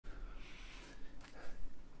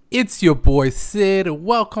It's your boy Sid.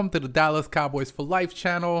 Welcome to the Dallas Cowboys for Life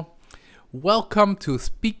channel. Welcome to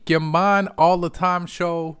Speak Your Mind All the Time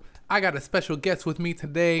show. I got a special guest with me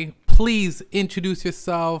today. Please introduce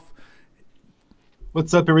yourself.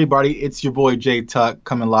 What's up, everybody? It's your boy JTuck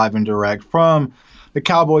coming live and direct from the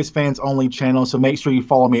Cowboys Fans Only channel. So make sure you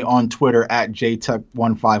follow me on Twitter at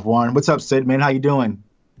JTuck151. What's up, Sid, man? How you doing?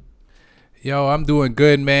 Yo, I'm doing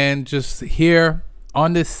good, man. Just here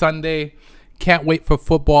on this Sunday. Can't wait for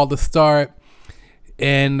football to start.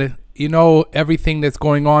 And, you know, everything that's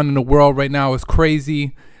going on in the world right now is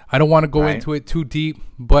crazy. I don't want to go into it too deep,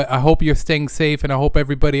 but I hope you're staying safe, and I hope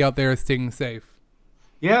everybody out there is staying safe.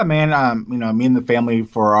 Yeah, man. You know, me and the family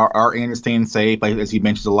for our end is staying safe. Like, as you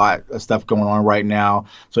mentioned, a lot of stuff going on right now.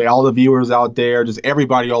 So all the viewers out there, just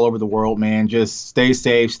everybody all over the world, man, just stay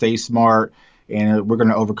safe, stay smart, and we're going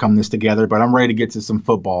to overcome this together. But I'm ready to get to some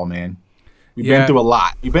football, man. We've been through a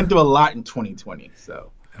lot. We've been through a lot in 2020.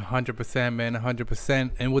 So 100%, man,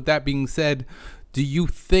 100%. And with that being said, do you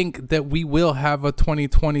think that we will have a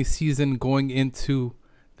 2020 season going into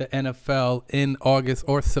the NFL in August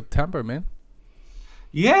or September, man?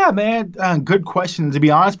 Yeah, man. Good question. To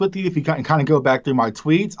be honest with you, if you kind of go back through my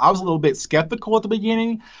tweets, I was a little bit skeptical at the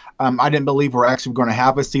beginning. I didn't believe we're actually going to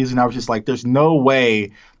have a season. I was just like, there's no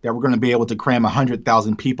way that we're going to be able to cram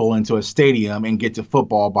 100,000 people into a stadium and get to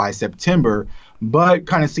football by September. But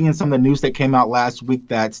kind of seeing some of the news that came out last week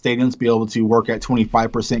that stadiums be able to work at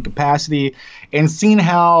 25% capacity, and seeing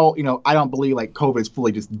how, you know, I don't believe like COVID is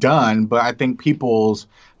fully just done, but I think people's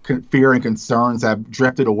fear and concerns have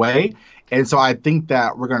drifted away. And so I think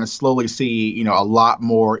that we're going to slowly see, you know, a lot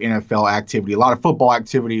more NFL activity, a lot of football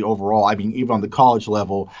activity overall. I mean, even on the college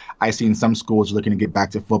level, I've seen some schools looking to get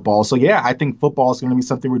back to football. So, yeah, I think football is going to be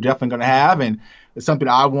something we're definitely going to have. And it's something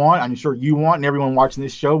I want. I'm sure you want and everyone watching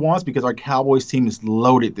this show wants, because our Cowboys team is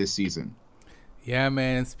loaded this season. Yeah,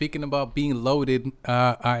 man. Speaking about being loaded,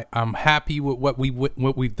 I'm happy with what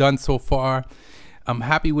we've done so far. I'm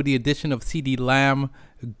happy with the addition of CeeDee Lamb.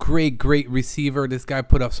 Great receiver. This guy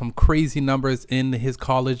put up some crazy numbers in his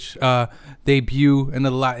college debut in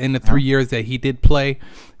the 3 years that he did play.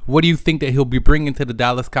 What do you think that he'll be bringing to the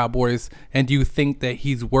Dallas Cowboys, and do you think that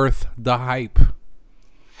he's worth the hype?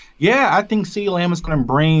 Yeah, I think CeeDee Lamb is going to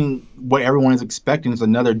bring what everyone is expecting, is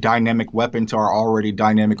another dynamic weapon to our already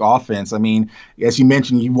dynamic offense. I mean, as you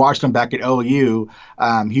mentioned, you watched him back at OU.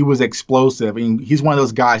 He was explosive. I mean, he's one of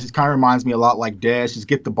those guys. He kind of reminds me a lot like Dez. Just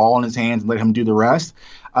get the ball in his hands and let him do the rest.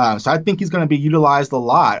 So I think he's going to be utilized a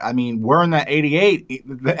lot. I mean, wearing that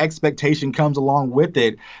 88, the expectation comes along with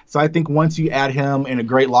it. So I think once you add him in a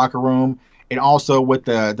great locker room, and also with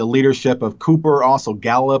the leadership of Cooper, also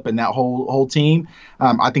Gallup, and that whole team,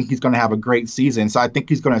 I think he's going to have a great season. So I think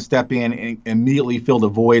he's going to step in and immediately fill the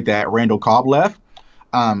void that Randall Cobb left.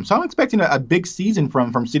 So I'm expecting a big season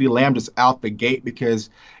from CeeDee Lamb just out the gate, because,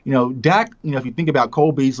 you know, Dak, you know, if you think about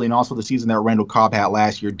Cole Beasley and also the season that Randall Cobb had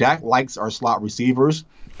last year, Dak likes our slot receivers.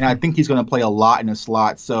 And I think he's going to play a lot in the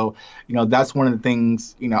slot. So, you know, that's one of the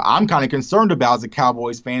things, you know, I'm kind of concerned about as a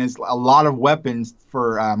Cowboys fan, is a lot of weapons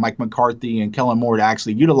for Mike McCarthy and Kellen Moore to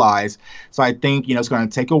actually utilize. So I think, you know, it's going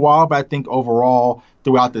to take a while, but I think overall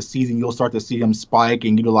throughout the season, you'll start to see him spike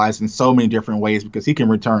and utilize in so many different ways, because he can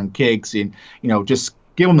return kicks and, you know, just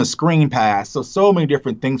give him a screen pass. So many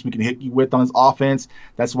different things we can hit you with on his offense.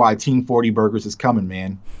 That's why Team 40 Burgers is coming,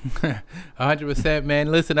 man. 100%,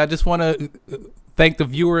 man. Listen, I just want to thank the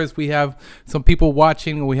viewers. We have some people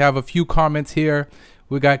watching. We have a few comments here.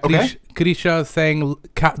 We got Krisha saying,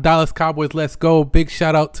 Dallas Cowboys, let's go. Big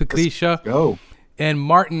shout out to Krisha. Let's go. And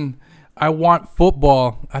Martin, I want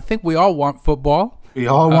football. I think we all want football. We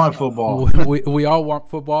all want football. We all want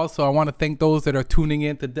football. So I want to thank those that are tuning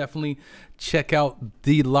in to definitely check out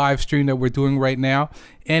the live stream that we're doing right now.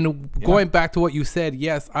 And going back to what you said,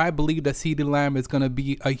 yes, I believe that CeeDee Lamb is going to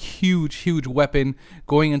be a huge weapon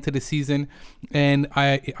going into the season. And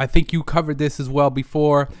I think you covered this as well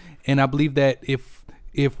before. And I believe that if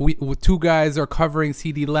two guys are covering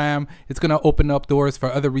CeeDee Lamb, it's going to open up doors for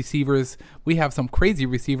other receivers. We have some crazy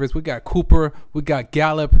receivers. We got Cooper. We got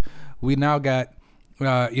Gallup. We now got...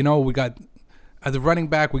 you know, we got as a running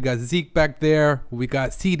back, we got Zeke back there. We got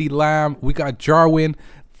CeeDee Lamb. We got Jarwin.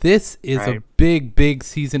 This is a big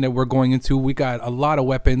season that we're going into. We got a lot of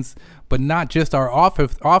weapons, but not just our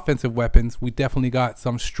offensive weapons. We definitely got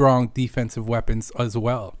some strong defensive weapons as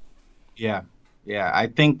well. Yeah. Yeah, I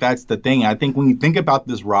think that's the thing. I think when you think about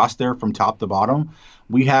this roster from top to bottom,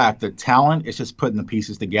 we have the talent. It's just putting the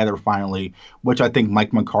pieces together finally, which I think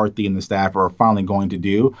Mike McCarthy and the staff are finally going to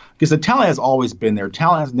do. Because the talent has always been there.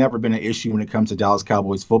 Talent has never been an issue when it comes to Dallas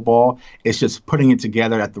Cowboys football. It's just putting it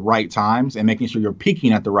together at the right times and making sure you're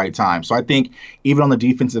peaking at the right time. So I think even on the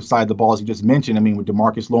defensive side of the ball, as you just mentioned, I mean, with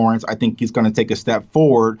DeMarcus Lawrence, I think he's going to take a step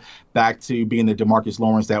forward back to being the DeMarcus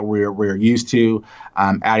Lawrence that we're used to.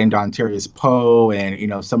 Adding Dontarius Poe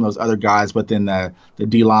and some of those other guys within the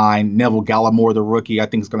D line, Neville Gallimore, the rookie, I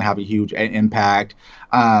think is going to have a huge impact.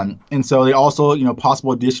 And so they also,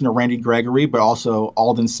 possible addition of Randy Gregory, but also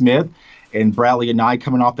Alden Smith and Bradley and I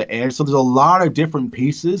coming off the edge. So there's a lot of different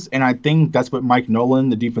pieces, and I think that's what Mike Nolan,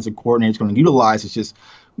 the defensive coordinator, is going to utilize. It's just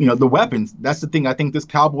the weapons. That's the thing. I think this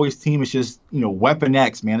Cowboys team is just, Weapon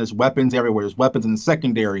X, man. There's weapons everywhere. There's weapons in the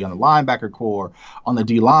secondary, on the linebacker core, on the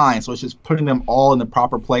D line. So it's just putting them all in the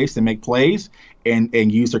proper place to make plays and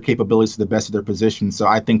use their capabilities to the best of their position. So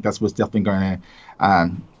I think that's what's definitely going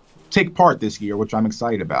to take part this year, which I'm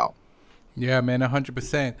excited about. Yeah, man,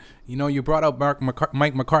 100%. You brought up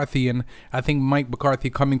Mike McCarthy, and I think Mike McCarthy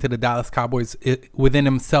coming to the Dallas Cowboys, within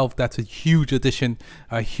himself, that's a huge addition,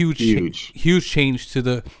 a huge change to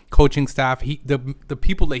the coaching staff. The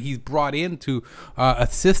people that he's brought into a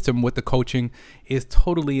system with the coaching is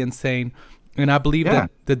totally insane. And I believe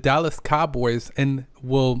that the Dallas Cowboys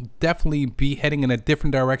will definitely be heading in a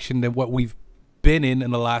different direction than what we've been in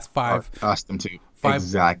the last five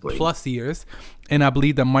exactly plus years. And I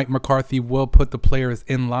believe that Mike McCarthy will put the players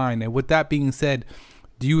in line. And with that being said,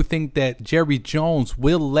 do you think that Jerry Jones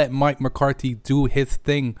will let Mike McCarthy do his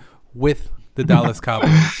thing with the Dallas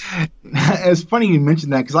Cowboys? It's funny you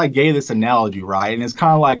mentioned that, because I gave this analogy, right? And it's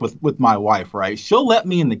kind of like with my wife, right? She'll let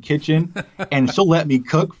me in the kitchen and she'll let me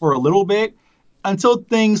cook for a little bit until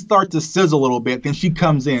things start to sizzle a little bit. Then she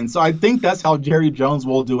comes in. So I think that's how Jerry Jones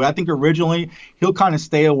will do it. I think originally he'll kind of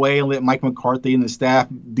stay away and let Mike McCarthy and the staff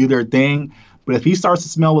do their thing. But if he starts to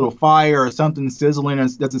smell a little fire or something sizzling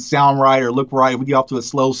and doesn't sound right or look right, we get off to a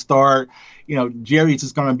slow start, Jerry's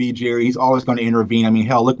just going to be Jerry. He's always going to intervene. I mean,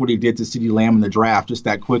 hell, look what he did to CeeDee Lamb in the draft just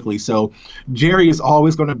that quickly. So Jerry is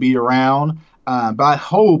always going to be around. But I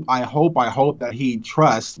hope that he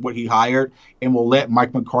trusts what he hired and will let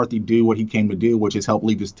Mike McCarthy do what he came to do, which is help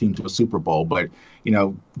lead this team to a Super Bowl. But,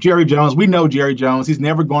 Jerry Jones, we know Jerry Jones. He's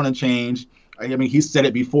never going to change. I mean, he's said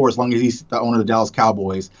it before. As long as he's the owner of the Dallas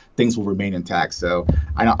Cowboys, things will remain intact. So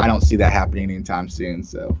I don't see that happening anytime soon.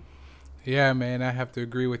 So, yeah, man, I have to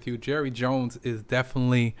agree with you. Jerry Jones is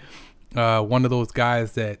definitely one of those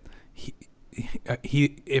guys that he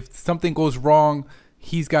if something goes wrong,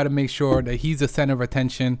 he's got to make sure that he's the center of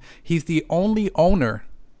attention. He's the only owner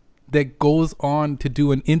that goes on to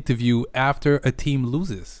do an interview after a team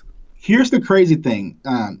loses. Here's the crazy thing.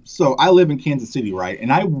 So I live in Kansas City, right?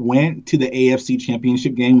 And I went to the AFC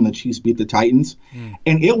Championship game when the Chiefs beat the Titans.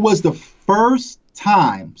 And it was the first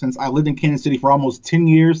time since I lived in Kansas City for almost 10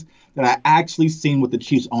 years that I actually seen what the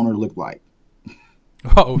Chiefs owner looked like.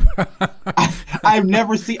 Oh, I couldn't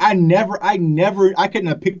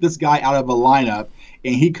have picked this guy out of a lineup,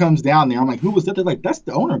 and he comes down there. I'm like, who was that? They're like, that's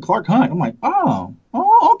the owner, Clark Hunt. I'm like, oh,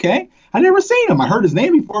 okay. I never seen him. I heard his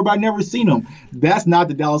name before, but I never seen him. That's not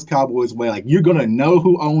the Dallas Cowboys way. Like, you're gonna know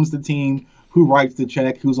who owns the team, who writes the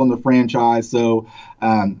check, who's on the franchise. So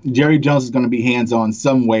Jerry Jones is gonna be hands-on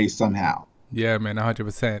some way, somehow. Yeah, man,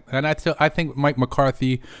 100%. And I think Mike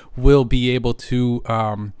McCarthy will be able to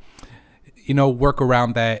work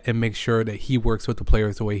around that and make sure that he works with the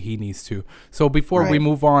players the way he needs to. So before we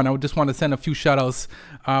move on, I just want to send a few shout outs.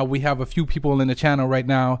 We have a few people in the channel right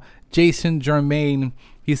now. Jason Germain,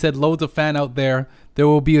 he said, loads of fan out there. There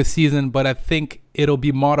will be a season, but I think it'll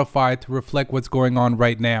be modified to reflect what's going on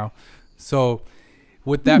right now. So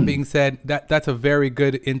with that being said, that's a very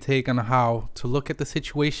good intake on how to look at the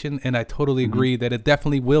situation. And I totally agree that it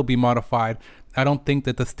definitely will be modified. I don't think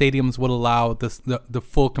that the stadiums will allow the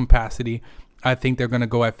full capacity. I think they're going to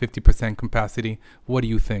go at 50% capacity. What do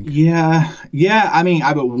you think? Yeah. I mean,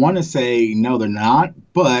 I would want to say no, they're not.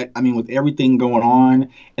 But I mean, with everything going on,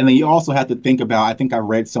 and then you also have to think about, I think I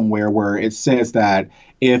read somewhere where it says that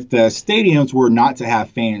if the stadiums were not to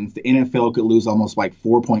have fans, the NFL could lose almost like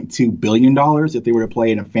 $4.2 billion if they were to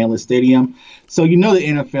play in a fanless stadium. So the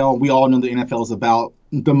NFL, we all know the NFL is about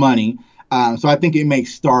the money. So I think it may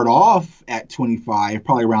start off at 25,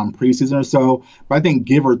 probably around preseason or so. But I think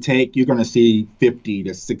give or take, you're going to see 50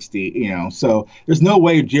 to 60, So there's no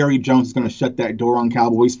way Jerry Jones is going to shut that door on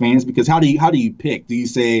Cowboys fans, because how do you pick? Do you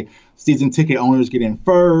say season ticket owners get in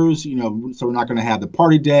first, so we're not going to have the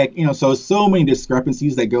party deck, so many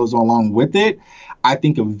discrepancies that goes along with it. I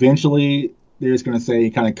think eventually they're just going to say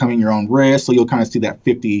kind of come at your own risk. So you'll kind of see that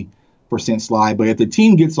 50% slide. But if the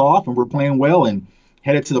team gets off and we're playing well and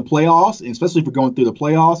headed to the playoffs, and especially if we're going through the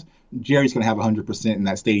playoffs, Jerry's going to have 100% in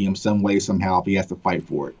that stadium some way, somehow, if he has to fight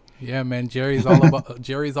for it. Yeah, man. Jerry's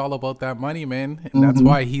all about that money, man. And that's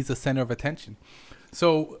why he's the center of attention.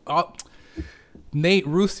 So Nate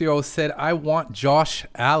Ruscio said, I want Josh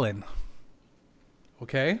Allen.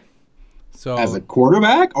 Okay. So as a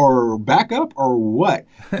quarterback or backup or what?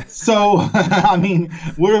 So, I mean,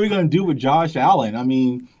 what are we going to do with Josh Allen? I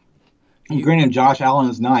mean, granted, Josh Allen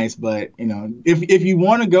is nice, but, you know, if you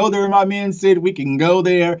want to go there, my man Sid, we can go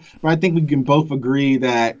there. But I think we can both agree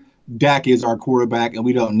that Dak is our quarterback, and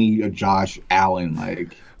we don't need a Josh Allen.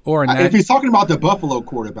 If he's talking about the Buffalo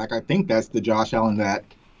quarterback, I think that's the Josh Allen that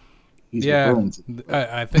he's referring to.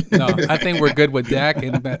 I think we're good with Dak.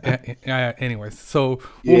 And anyways, so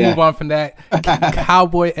we'll move on from that.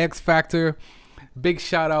 Cowboy X Factor. Big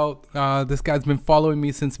shout out. This guy's been following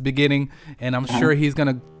me since the beginning, and I'm sure he's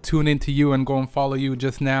going to tune into you and go and follow you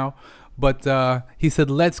just now. But he said,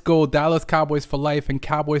 let's go Dallas Cowboys for life and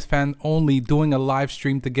Cowboys fan only, doing a live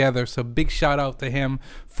stream together. So big shout out to him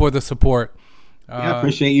for the support. I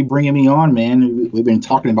appreciate you bringing me on, man. We've been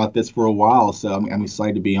talking about this for a while, so I'm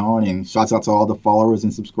excited to be on. And shouts out to all the followers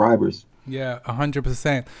and subscribers. Yeah,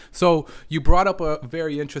 100%. So you brought up a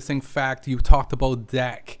very interesting fact. You talked about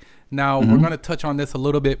Dak. Now, we're going to touch on this a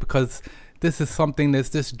little bit because this is something that's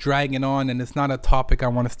just dragging on, and it's not a topic I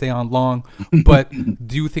want to stay on long. But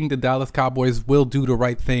do you think the Dallas Cowboys will do the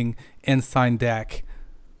right thing and sign Dak?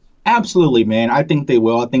 Absolutely, man. I think they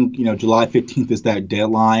will. I think, July 15th is that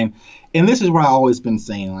deadline. And this is what I've always been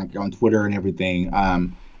saying, like on Twitter and everything.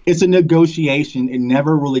 It's a negotiation. It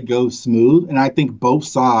never really goes smooth. And I think both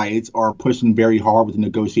sides are pushing very hard with the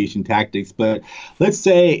negotiation tactics. But let's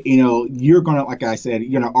say, you're going to, like I said,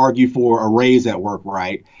 you're going to argue for a raise at work,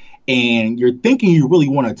 right? And you're thinking you really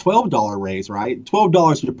want a $12 raise, right?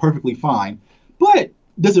 $12, you're perfectly fine. But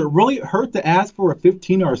does it really hurt to ask for a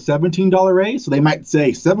 $15 or a $17 raise? So they might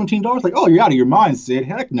say $17, like, oh, you're out of your mind, Sid.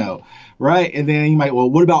 Heck no, right? And then you might, well,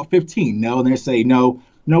 what about 15? No, and they say, no,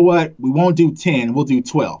 you know what? We won't do 10. We'll do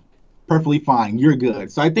 12. Perfectly fine. You're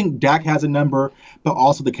good. So I think Dak has a number, but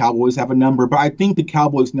also the Cowboys have a number. But I think the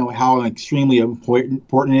Cowboys know how extremely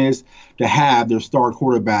important it is to have their star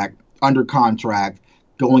quarterback under contract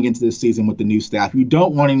going into this season with the new staff. You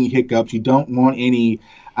don't want any hiccups. You don't want any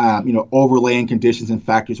overlaying conditions and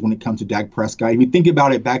factors when it comes to Dak Prescott. If you think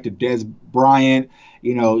about it, back to Dez Bryant,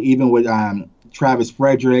 even with Travis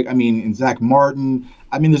Frederick, and Zach Martin,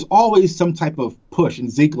 there's always some type of push.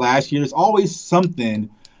 And Zeke last year, there's always something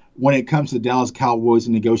when it comes to the Dallas Cowboys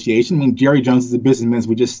and negotiation. Jerry Jones is a businessman, as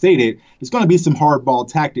we just stated. There's going to be some hardball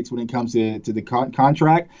tactics when it comes to the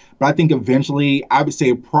contract. But I think eventually, I would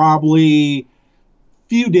say probably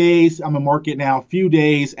few days, I'm going to mark it now, few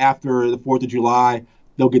days after the 4th of July,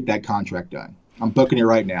 they'll get that contract done. I'm booking it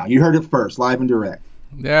right now. You heard it first, live and direct.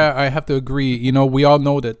 Yeah, I have to agree. We all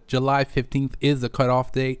know that July 15th is the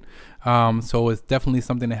cutoff date. So it's definitely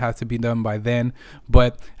something that has to be done by then.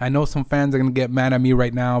 But I know some fans are going to get mad at me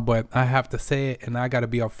right now, but I have to say it, and I got to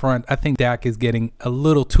be upfront. I think Dak is getting a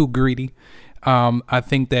little too greedy. I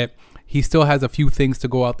think that he still has a few things to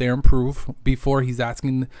go out there and prove before he's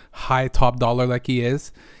asking high top dollar like he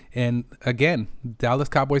is. And again, Dallas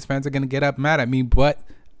Cowboys fans are going to get mad at me, but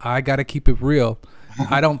I got to keep it real.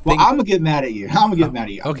 I don't think... Well, I'm going to get mad at you.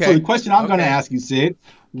 Okay. So the question I'm going to ask you, Sid,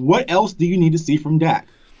 what else do you need to see from Dak?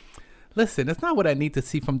 Listen, it's not what I need to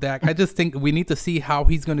see from Dak. I just think we need to see how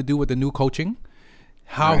he's going to do with the new coaching,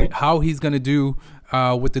 how he's going to do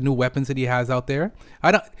with the new weapons that he has out there.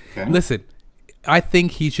 Listen, I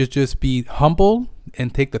think he should just be humble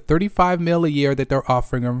and take the $35 million a year that they're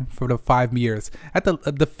offering him for the 5 years. At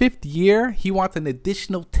the fifth year, he wants an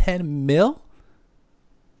additional $10 million.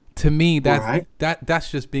 To me,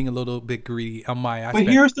 that's just being a little bit greedy on my aspect.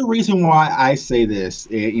 But here's the reason why I say this.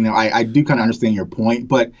 I do kind of understand your point,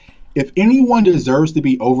 but if anyone deserves to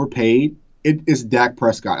be overpaid, it is Dak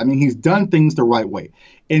Prescott. He's done things the right way.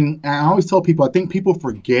 And I always tell people, I think people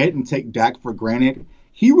forget and take Dak for granted.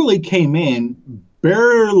 He really came in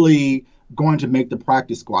barely going to make the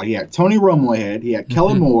practice squad. He had Tony Romo ahead, he had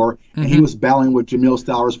Kellen Moore, and he was battling with Jamil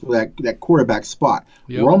Stowers for that quarterback spot.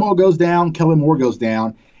 Yep. Romo goes down, Kellen Moore goes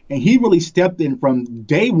down, and he really stepped in from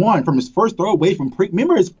day one, from his first throw away from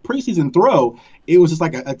remember his preseason throw, it was just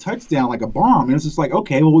like a touchdown, like a bomb. And it's just like,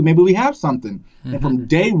 okay, well, maybe we have something. And from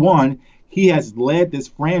day one, he has led this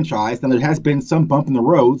franchise. Now, there has been some bump in the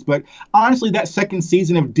roads, but honestly, that second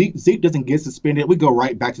season, if Zeke doesn't get suspended, we go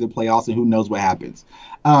right back to the playoffs, and who knows what happens.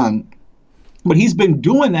 But he's been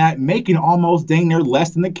doing that, making almost dang near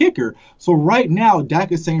less than the kicker. So right now,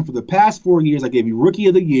 Dak is saying for the past 4 years, I gave you Rookie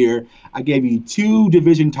of the Year, I gave you 2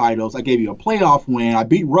 division titles, I gave you a playoff win, I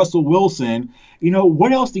beat Russell Wilson.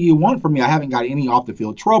 What else do you want from me? I haven't got any off the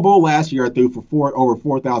field trouble. Last year, I threw for over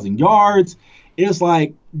 4,000 yards. It's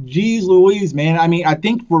like, geez Louise, man. I mean, I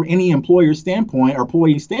think for any employer standpoint or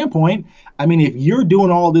employee standpoint, I mean, if you're doing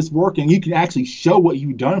all this work and you can actually show what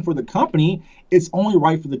you've done for the company, it's only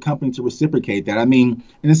right for the company to reciprocate that. I mean,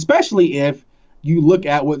 and especially if you look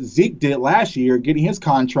at what Zeke did last year, getting his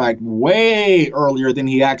contract way earlier than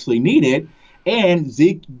he actually needed. And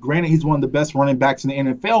Zeke, granted, he's one of the best running backs in the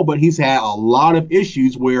NFL, but he's had a lot of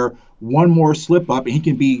issues where one more slip up and he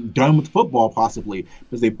can be done with football possibly,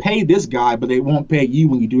 because they pay this guy, but they won't pay you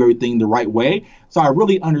when you do everything the right way. So I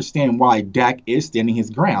really understand why Dak is standing his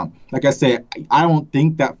ground. Like I said, I don't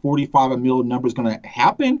think that 45 mil number is going to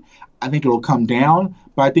happen. I think it'll come down,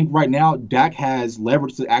 but I think right now Dak has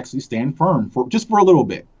leverage to actually stand firm for a little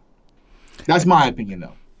bit. That's my opinion,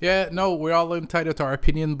 though. Yeah, no, we're all entitled to our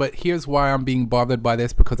opinion, but here's why I'm being bothered by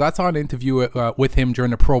this, because I saw an interview with him during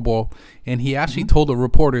the Pro Bowl, and he actually told a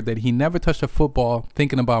reporter that he never touched a football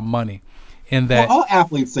thinking about money. And that all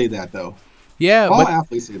athletes say that, though. Yeah, all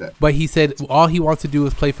athletes say that. But he said all he wants to do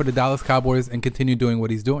is play for the Dallas Cowboys and continue doing what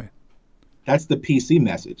he's doing. That's the PC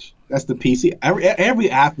message. That's the PC. Every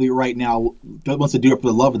athlete right now wants to do it for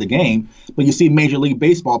the love of the game, but you see Major League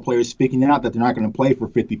Baseball players speaking out that they're not going to play for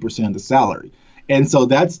 50% of the salary. And so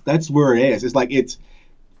that's where it is. It's like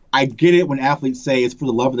I get it when athletes say it's for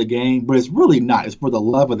the love of the game, but it's really not. It's for the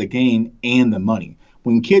love of the game and the money.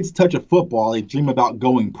 When kids touch a football, they dream about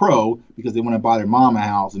going pro because they want to buy their mom a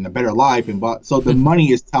house and a better life. So the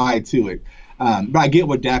money is tied to it. But I get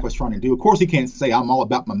what Dak was trying to do. Of course, he can't say I'm all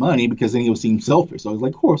about my money because then he'll seem selfish. So he's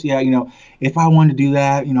like, of course, yeah, if I wanted to do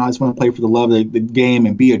that, I just want to play for the love of the game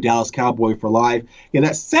and be a Dallas Cowboy for life. Yeah,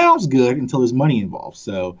 that sounds good until there's money involved.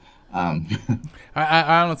 So I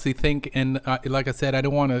honestly think, and like I said, I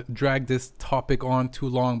don't want to drag this topic on too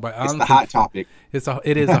long, but it's the hot topic.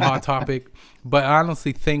 It is a hot topic, but I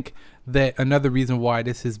honestly think that another reason why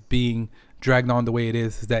this is being dragged on the way it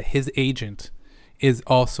is that his agent is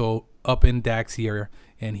also up in Dak's ear,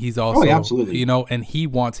 and he's also, absolutely. And he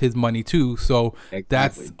wants his money too. So exactly.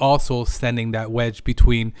 That's also sending that wedge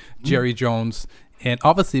between Jerry Jones. And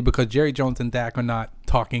obviously, because Jerry Jones and Dak are not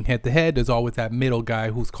talking head to head, there's always that middle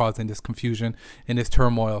guy who's causing this confusion and this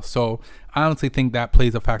turmoil. So I honestly think that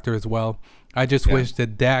plays a factor as well. I just wish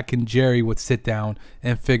that Dak and Jerry would sit down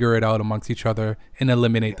and figure it out amongst each other and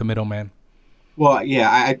eliminate the middleman. Well,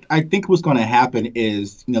 yeah, I think what's going to happen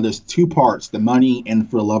is, there's two parts, the money and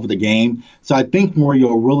for the love of the game. So I think where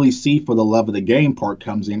you'll really see for the love of the game part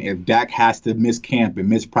comes in if Dak has to miss camp and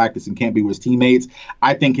miss practice and can't be with his teammates.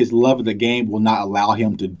 I think his love of the game will not allow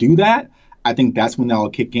him to do that. I think that's when that'll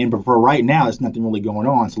kick in. But for right now, there's nothing really going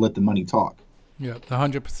on, so let the money talk. Yeah,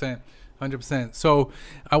 100%. 100%. So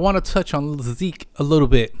I want to touch on Zeke a little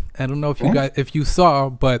bit. I don't know if you saw,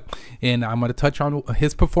 but I'm going to touch on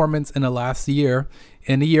his performance in the last year.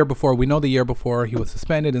 In the year before, we know the year before he was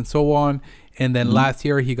suspended and so on. And then last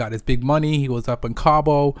year he got his big money. He was up in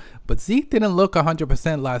Cabo, but Zeke didn't look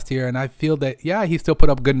 100% last year. And I feel that, he still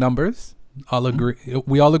put up good numbers. I'll agree.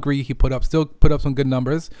 We all agree he still put up some good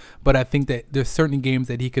numbers, but I think that there's certain games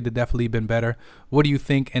that he could have definitely been better. What do you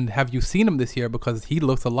think? And have you seen him this year? Because he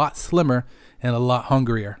looks a lot slimmer and a lot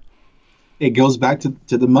hungrier. It goes back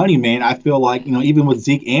to the money, man. I feel like, even with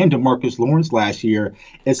Zeke and DeMarcus Lawrence last year,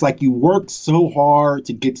 it's like you worked so hard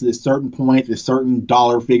to get to this certain point, this certain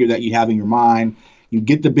dollar figure that you have in your mind. You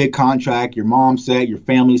get the big contract, your mom's set, your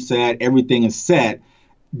family's set, everything is set.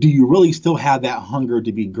 Do you really still have that hunger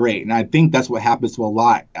to be great? And I think that's what happens to a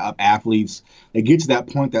lot of athletes. They get to that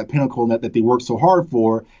point, that pinnacle that they work so hard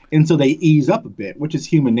for, and so they ease up a bit, which is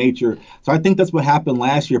human nature. So I think that's what happened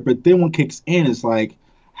last year. But then what kicks in is like,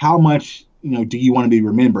 how much do you want to be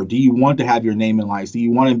remembered? Do you want to have your name in lights? Do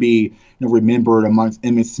you want to be remembered amongst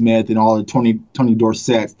Emmitt Smith and all the Tony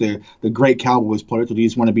Dorsett's, the great Cowboys players? Or do you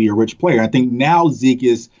just want to be a rich player? I think now Zeke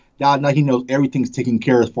is. Now he knows everything's taken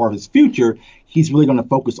care of as far as his future. He's really going to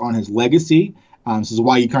focus on his legacy. This is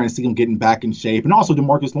why you kind of see him getting back in shape. And also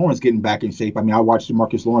DeMarcus Lawrence getting back in shape. I mean, I watched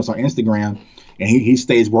DeMarcus Lawrence on Instagram, and he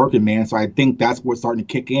stays working, man. So I think that's what's starting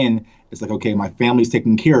to kick in. It's like, okay, my family's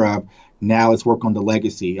taken care of. Now let's work on the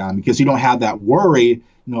legacy. Because you don't have that worry,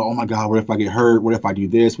 oh, my God, what if I get hurt? What if I do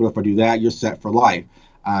this? What if I do that? You're set for life.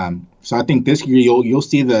 So I think this year you'll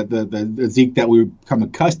see the Zeke that we've become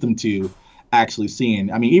accustomed to actually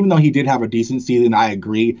seeing. I mean, even though he did have a decent season, I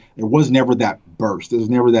agree, there was never that burst. There was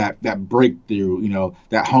never that breakthrough,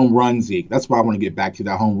 that home run Zeke. That's why I want to get back to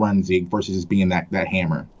that home run Zeke versus just being that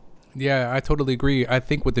hammer. Yeah, I totally agree. I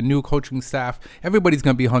think with the new coaching staff, everybody's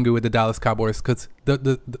gonna be hungry with the Dallas Cowboys because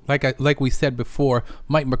like we said before,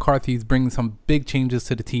 Mike McCarthy is bringing some big changes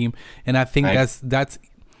to the team, and I think Right.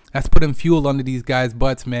 that's putting fuel under these guys'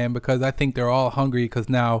 butts, man. Because I think they're all hungry because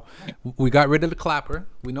now we got rid of the clapper.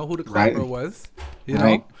 We know who the clapper Right. was. You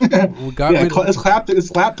Right. know, we got Yeah, rid of let's clap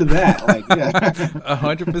to that. Like, yeah.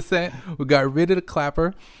 100%. We got rid of the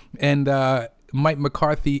clapper, and Mike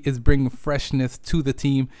McCarthy is bringing freshness to the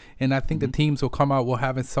team, and I think the teams will come out will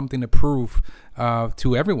having something to prove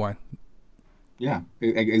to everyone. Yeah,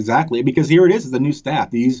 exactly. Because here it is the new staff.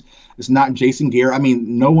 It's not Jason Garrett. I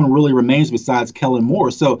mean, no one really remains besides Kellen Moore.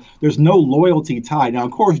 So there's no loyalty tied. Now, of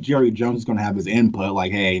course, Jerry Jones is going to have his input,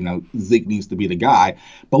 like, hey, Zeke needs to be the guy.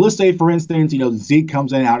 But let's say, for instance, Zeke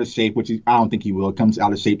comes in out of shape, which I don't think he will. Comes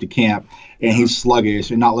out of shape to camp, and he's sluggish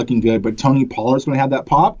and not looking good. But Tony Pollard's going to have that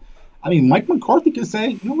pop. I mean, Mike McCarthy could say,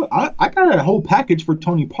 you know what, I got a whole package for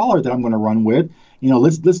Tony Pollard that I'm going to run with.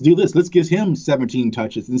 Let's do this. Let's give him 17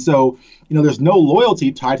 touches. And so, there's no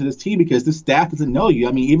loyalty tied to this team because this staff doesn't know you.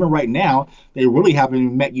 I mean, even right now, they really haven't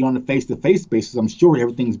even met you on a face-to-face basis. I'm sure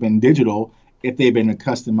everything's been digital if they've been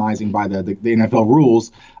customizing by the NFL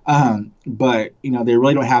rules. But, they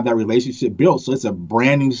really don't have that relationship built. So it's a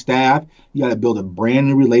brand new staff. You got to build a brand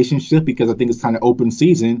new relationship because I think it's kind of open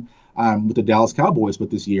season with the Dallas Cowboys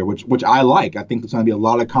with this year, which I like. I think there's going to be a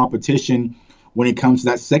lot of competition when it comes to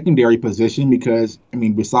that secondary position because, I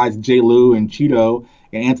mean, besides J. Lou and Cheeto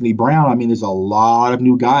and Anthony Brown, I mean, there's a lot of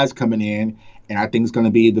new guys coming in, and I think it's going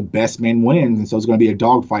to be the best man wins, and so it's going to be a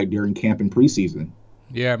dogfight during camp and preseason.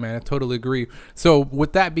 Yeah, man, I totally agree. So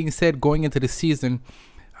with that being said, going into the season,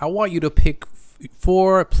 I want you to pick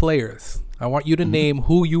 4 players. I want you to name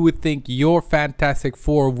who you would think your Fantastic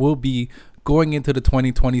Four will be going into the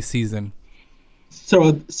 2020 season.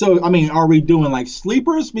 So I mean, are we doing like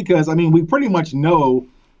sleepers? Because I mean, we pretty much know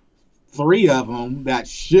 3 of them that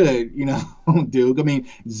should, do. I mean,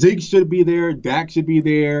 Zeke should be there, Dak should be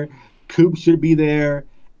there, Coop should be there,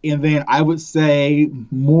 and then I would say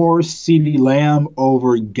more CeeDee Lamb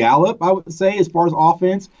over Gallup. I would say as far as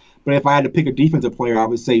offense, but if I had to pick a defensive player, I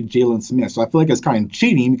would say Jalen Smith. So I feel like it's kind of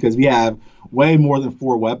cheating because we have way more than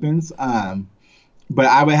 4 weapons. But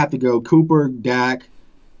I would have to go Cooper, Dak,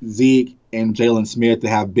 Zeke, and Jalen Smith to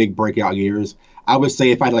have big breakout years. I would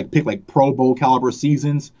say if I had pick Pro Bowl caliber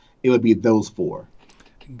seasons, it would be those 4.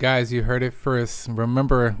 Guys, you heard it first.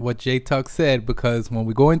 Remember what JTuck said, because when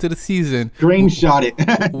we go into the season, screenshot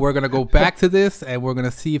it. We're gonna go back to this and we're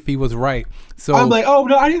gonna see if he was right. So I'm like, oh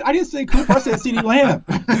no, I didn't say Cooper. I said CeeDee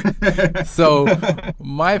Lamb. So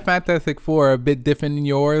my Fantastic Four are a bit different than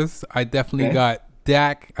yours. I definitely got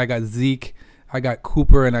Dak, I got Zeke, I got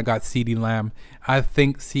Cooper, and I got CeeDee Lamb. I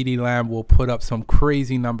think CeeDee Lamb will put up some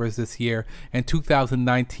crazy numbers this year. In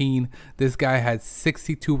 2019, this guy had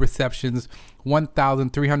 62 receptions,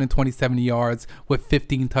 1,327 yards with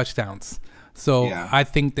 15 touchdowns. So I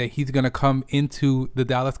think that he's going to come into the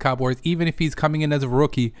Dallas Cowboys, even if he's coming in as a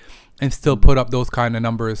rookie, and still put up those kind of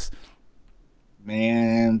numbers.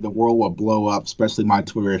 Man, the world will blow up, especially my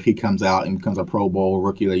Twitter, if he comes out and becomes a Pro Bowl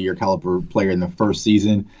Rookie of the Year caliber player in the first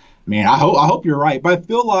season. Man, I hope you're right. But I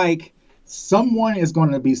feel like someone is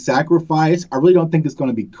going to be sacrificed. I really don't think it's going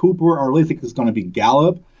to be Cooper. I really think it's going to be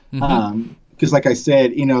Gallup. Because like I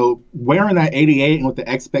said, wearing that 88 and with the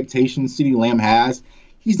expectations CeeDee Lamb has,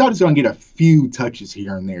 he's not just going to get a few touches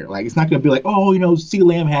here and there. Like, it's not going to be like, oh, CeeDee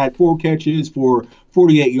Lamb had 4 catches for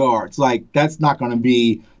 48 yards. Like, that's not going to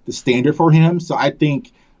be the standard for him. So I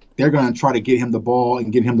think they're going to try to get him the ball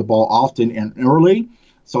and get him the ball often and early.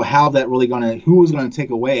 So how that really who is going to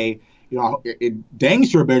take away, it dang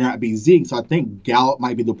sure better not be Zeke. So I think Gallup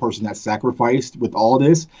might be the person that's sacrificed with all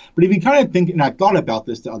this. But if you kind of think, and I thought about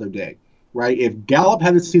this the other day, right? If Gallup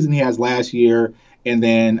had the season he has last year, and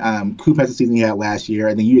then Coop has the season he had last year,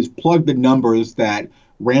 and then you just plug the numbers that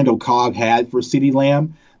Randall Cobb had for CeeDee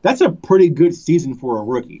Lamb, that's a pretty good season for a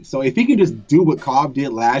rookie. So if he can just do what Cobb did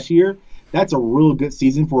last year, that's a real good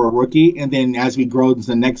season for a rookie. And then as we grow into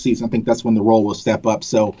the next season, I think that's when the role will step up.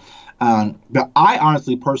 So, but I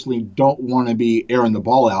honestly, personally, don't want to be airing the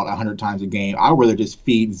ball out 100 times a game. I'd rather just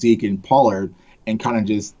feed Zeke and Pollard and kind of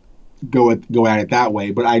just go at it that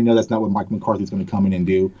way. But I know that's not what Mike McCarthy is going to come in and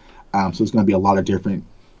do. So it's going to be a lot of different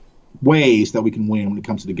ways that we can win when it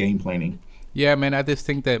comes to the game planning. Yeah, man, I just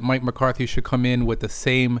think that Mike McCarthy should come in with the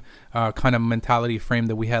same kind of mentality frame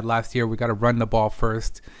that we had last year. We got to run the ball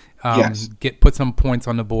first, put some points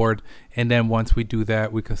on the board, and then once we do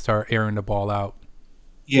that, we can start airing the ball out.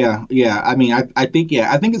 Yeah. I mean, I think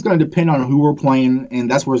it's going to depend on who we're playing,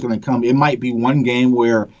 and that's where it's going to come. It might be one game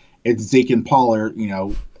where it's Zeke and Pollard,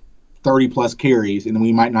 30 plus carries, and then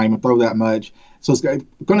we might not even throw that much. So it's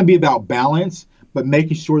going to be about balance, but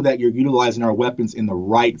making sure that you're utilizing our weapons in the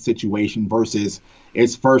right situation versus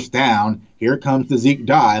it's first down. Here comes the Zeke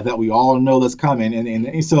dive that we all know that's coming.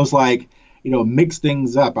 And so it's like, mix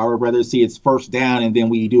things up. I would rather see it's first down and then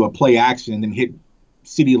we do a play action and then hit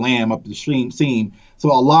CeeDee Lamb up the seam.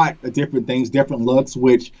 So a lot of different things, different looks,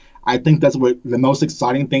 which I think that's what the most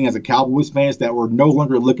exciting thing as a Cowboys fan is, that we're no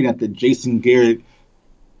longer looking at the Jason Garrett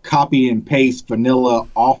copy and paste vanilla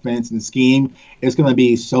offense and scheme. It's going to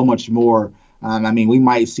be so much more. We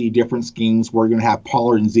might see different schemes where you're going to have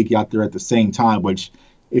Pollard and Zeke out there at the same time, which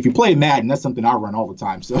if you play Madden, that's something I run all the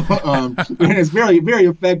time. So and it's very, very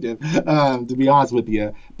effective, to be honest with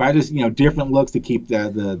you. But I just, different looks to keep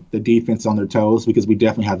the defense on their toes, because we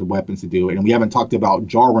definitely have the weapons to do it. And we haven't talked about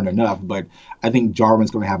Jarwin enough, but I think Jarwin's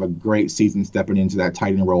going to have a great season stepping into that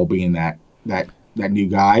tight end role, being that new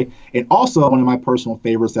guy. And also one of my personal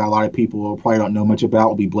favorites that a lot of people probably don't know much about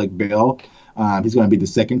will be Blake Bell. He's going to be the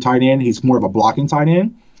second tight end. He's more of a blocking tight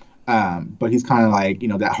end. But he's kind of like,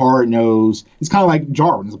 that hard nose. He's kind of like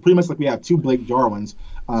Jarwin. It's pretty much like we have two Blake Jarwins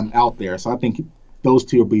out there. So I think those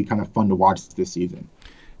two will be kind of fun to watch this season.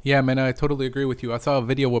 Yeah, man, I totally agree with you. I saw a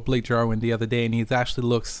video with Blake Jarwin the other day, and he actually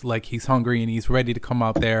looks like he's hungry and he's ready to come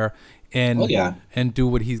out there and do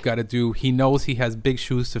what he's got to do. He knows he has big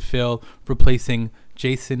shoes to fill, replacing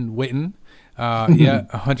Jason Witten.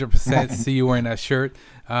 100% see you wearing that shirt.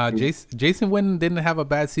 Jason Witten didn't have a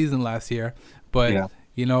bad season last year, but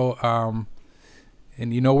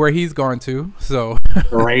and you know where he's gone to. So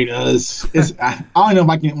Raiders. I don't know if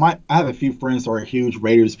I can. I have a few friends who are huge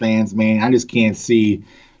Raiders fans. Man, I just can't see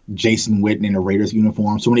Jason Witten in a Raiders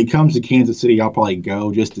uniform. So when he comes to Kansas City, I'll probably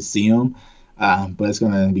go just to see him. But it's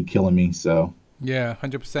gonna be killing me. So yeah,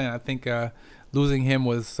 100%. I think losing him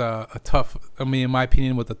was a tough. In my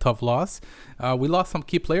opinion, was a tough loss. We lost some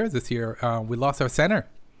key players this year. We lost our center,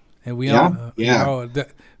 and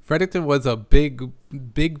Fredericton was a big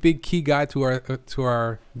key guy to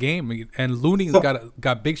our game, and Looney's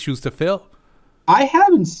got big shoes to fill. I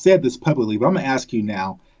haven't said this publicly, but I'm gonna ask you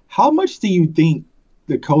now: how much do you think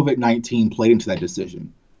the COVID-19 played into that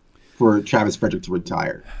decision for Travis Frederick to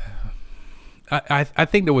retire? I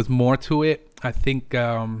think there was more to it. I think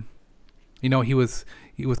he was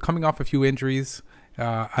coming off a few injuries,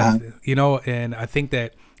 and I think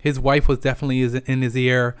that his wife was definitely in his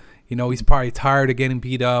ear. He's probably tired of getting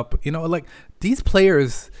beat up. Like these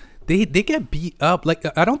players, they get beat up. Like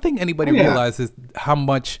I don't think anybody realizes how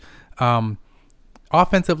much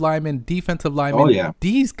offensive linemen, defensive linemen,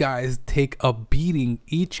 these guys take a beating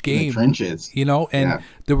each game. In the trenches.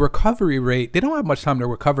 The recovery rate, they don't have much time to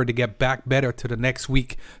recover to get back better to the next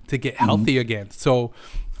week to get healthy again. So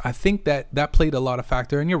I think that played a lot of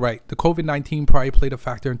factor. And you're right. The COVID-19 probably played a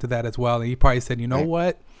factor into that as well. And he probably said,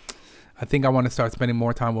 what? I think I want to start spending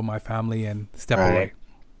more time with my family and step away.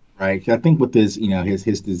 Right. I think with his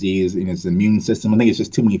disease, his immune system, I think it's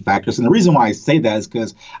just too many factors. And the reason why I say that is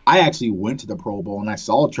because I actually went to the Pro Bowl and I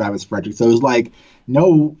saw Travis Frederick. So it was like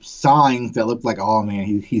no signs that looked like, oh man,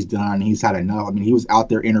 he's done. He's had enough. He was out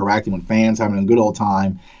there interacting with fans, having a good old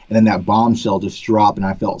time. And then that bombshell just dropped and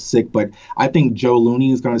I felt sick. But I think Joe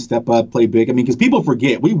Looney is going to step up, play big. Because people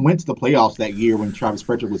forget, we went to the playoffs that year when Travis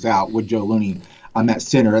Frederick was out with Joe Looney at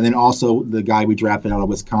center. And then also the guy we drafted out of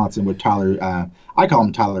Wisconsin with Tyler, I call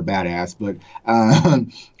him Tyler Badass, but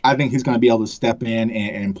I think he's going to be able to step in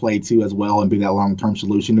and play too as well and be that long-term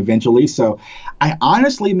solution eventually. So I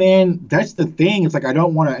honestly, man, that's the thing. It's like I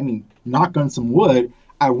don't want to, knock on some wood.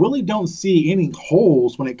 I really don't see any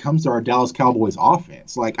holes when it comes to our Dallas Cowboys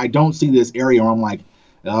offense. Like I don't see this area where I'm like,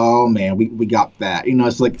 oh man, we got that.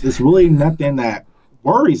 It's like it's really nothing that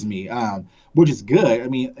worries me, which is good.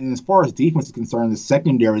 And as far as defense is concerned, the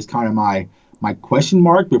secondary is kind of my question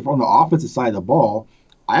mark. But on the offensive side of the ball,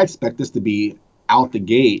 I expect this to be out the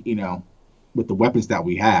gate, with the weapons that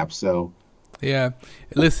we have. So, yeah.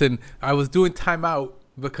 Listen, I was doing timeout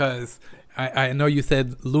because I know you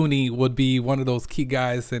said Looney would be one of those key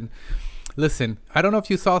guys. And listen, I don't know if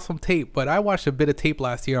you saw some tape, but I watched a bit of tape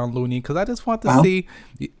last year on Looney because I just want to see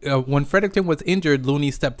when Fredericton was injured,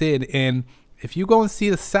 Looney stepped in. And if you go and see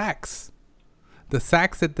the sacks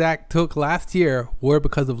that Dak took last year were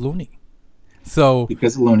because of Looney. So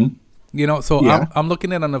because of Looney, I'm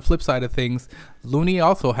looking at it on the flip side of things. Looney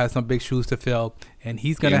also has some big shoes to fill, and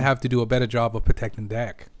he's going to have to do a better job of protecting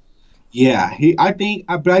Dak. Yeah, I think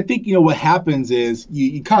what happens is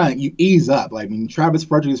you ease up. Travis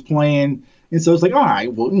Frederick is playing, and so it's like, all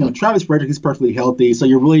right, well, Travis Frederick is perfectly healthy, so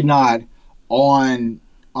you're really not on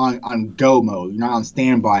on go mode. You're not on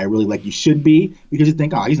standby really like you should be because you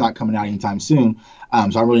think, oh, he's not coming out anytime soon.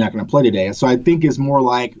 So I'm really not going to play today. So I think it's more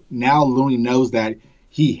like now Looney knows that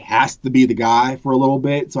he has to be the guy for a little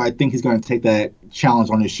bit. So I think he's going to take that challenge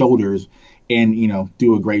on his shoulders and,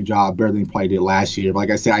 do a great job, better than he probably did last year. But like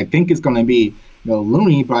I said, I think it's going to be,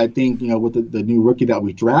 Looney, but I think, with the new rookie that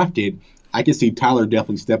we drafted, I can see Tyler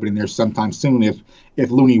definitely stepping in there sometime soon if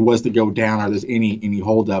Looney was to go down or there's any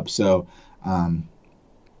holdup. So,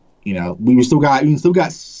 we still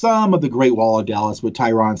got some of the great wall of Dallas with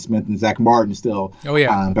Tyron Smith and Zach Martin still. Oh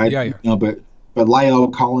yeah, but Lyle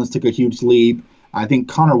Collins took a huge leap. I think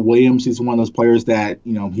Connor Williams is one of those players that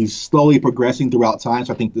he's slowly progressing throughout time.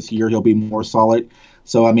 So I think this year he'll be more solid.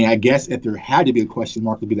 So I mean, I guess if there had to be a question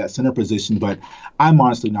mark, it would be that center position. But I'm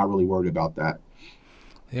honestly not really worried about that.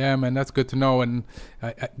 Yeah, man, that's good to know. And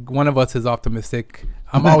one of us is optimistic.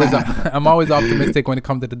 I'm always optimistic when it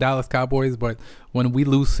comes to the Dallas Cowboys. But when we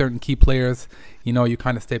lose certain key players, you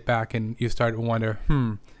kind of step back and you start to wonder,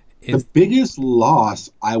 the biggest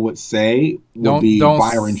loss I would say would be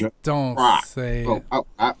Byron Jones. Don't say it.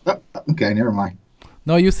 Okay, never mind.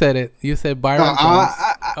 No, you said it. You said Byron Jones.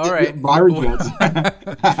 All right, Byron Jones.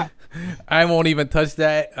 I won't even touch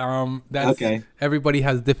that. That's okay. Everybody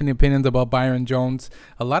has different opinions about Byron Jones.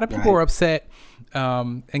 A lot of people are upset.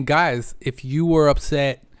 And guys, if you were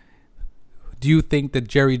upset, do you think that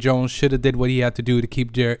Jerry Jones should have did what he had to do to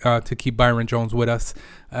keep Byron Jones with us?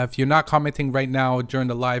 If you're not commenting right now during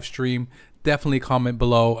the live stream, definitely comment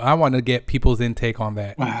below. I want to get people's intake on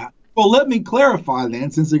that. Well, let me clarify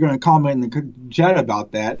then, since you're going to comment in the chat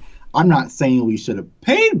about that. I'm not saying we should have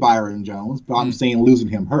paid Byron Jones, but I'm saying losing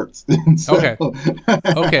him hurts.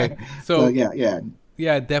 Okay. So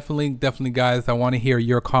yeah, definitely, guys. I want to hear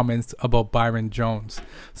your comments about Byron Jones.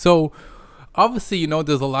 So obviously,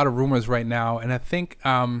 there's a lot of rumors right now, and I think,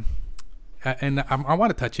 and I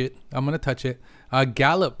want to touch it. I'm going to touch it.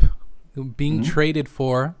 Gallup being traded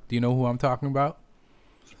for. Do you know who I'm talking about?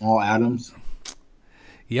 Jamal Adams.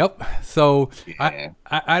 Yep. So yeah.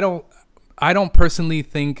 I don't personally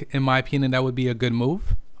think, in my opinion, that would be a good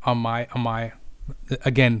move.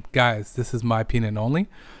 Again, guys, this is my opinion only.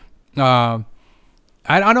 I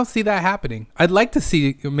don't see that happening. I'd like to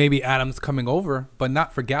see maybe Adams coming over, but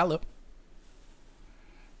not for Gallup.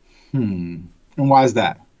 And why is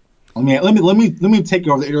that? Let me take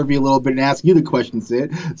over the interview a little bit and ask you the question,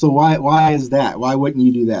 Sid. So why is that? Why wouldn't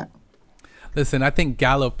you do that? Listen, I think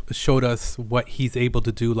Gallup showed us what he's able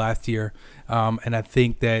to do last year. And I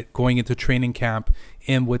think that going into training camp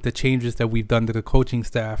and with the changes that we've done to the coaching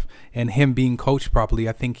staff and him being coached properly,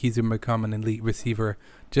 I think he's going to become an elite receiver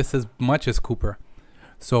just as much as Cooper.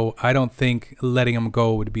 So I don't think letting him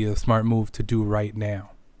go would be a smart move to do right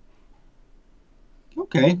now.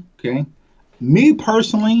 Okay. Me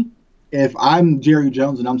personally, if I'm Jerry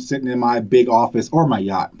Jones and I'm sitting in my big office or my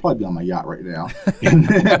yacht, probably be on my yacht right now,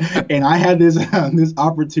 and I had this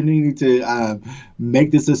opportunity to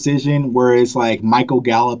make this decision where it's like Michael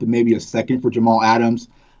Gallup and maybe a second for Jamal Adams,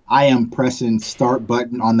 I am pressing start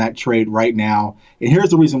button on that trade right now. And here's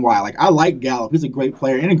the reason why. Like, I like Gallup. He's a great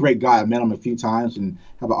player and a great guy. I've met him a few times and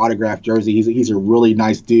have an autographed jersey. He's a really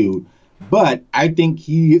nice dude. But I think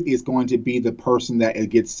he is going to be the person that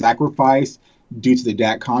gets sacrificed due to the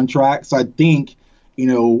Dak contract. So I think,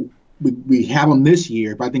 we have him this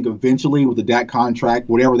year, but I think eventually with the Dak contract,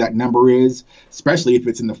 whatever that number is, especially if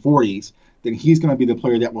it's in the 40s, then he's going to be the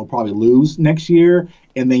player that will probably lose next year.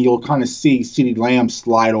 And then you'll kind of see CeeDee Lamb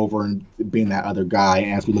slide over and being that other guy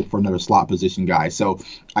as we look for another slot position guy. So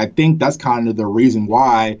I think that's kind of the reason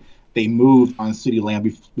why they moved on CeeDee Lamb,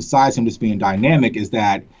 besides him just being dynamic, is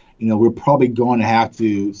that, we're probably going to have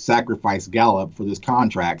to sacrifice Gallup for this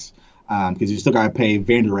contract. Because you still got to pay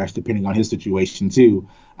Van Der Esch depending on his situation too.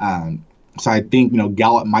 So I think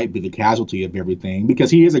Gallup might be the casualty of everything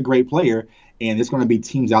because he is a great player, and there's going to be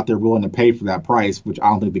teams out there willing to pay for that price, which I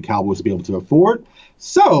don't think the Cowboys will be able to afford.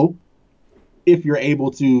 So if you're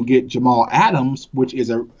able to get Jamal Adams, which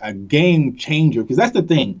is a game changer, because that's the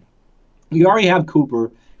thing, you already have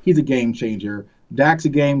Cooper, he's a game changer. Dak's a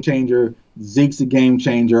game changer. Zeke's a game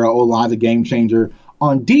changer. O-line's a game changer.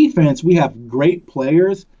 On defense, we have great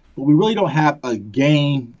players, but we really don't have a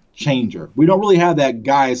game changer. We don't really have that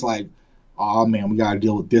guy. It's like, oh man, we got to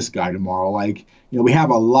deal with this guy tomorrow. Like, we have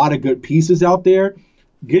a lot of good pieces out there.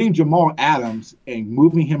 Getting Jamal Adams and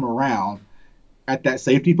moving him around at that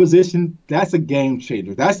safety position, that's a game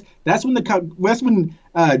changer. That's when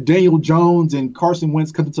Daniel Jones and Carson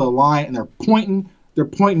Wentz come to the line and they're pointing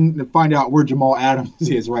to find out where Jamal Adams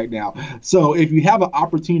is right now. So if you have an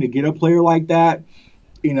opportunity to get a player like that,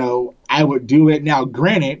 I would do it. Now,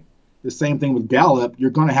 granted, the same thing with Gallup. You're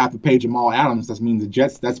going to have to pay Jamal Adams. That means the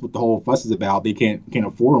Jets. That's what the whole fuss is about. They can't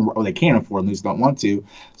afford him, or they can't afford him. They just don't want to.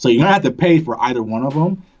 So you're going to have to pay for either one of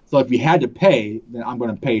them. So if you had to pay, then I'm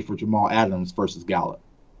going to pay for Jamal Adams versus Gallup.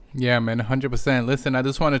 Yeah, man, 100%. Listen, I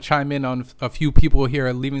just want to chime in on a few people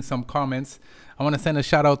here leaving some comments. I want to send a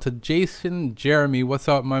shout out to Jason Jeremy. What's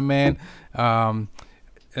up, my man?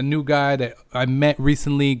 A new guy that I met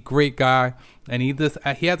recently, great guy. And he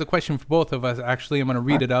has a question for both of us. Actually, I'm going to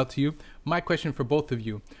read it out to you. My question for both of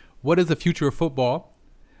you: what is the future of football?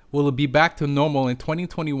 Will it be back to normal in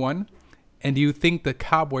 2021? And do you think the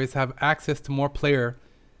Cowboys have access to more player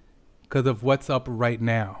because of what's up right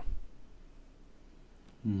now?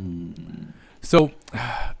 So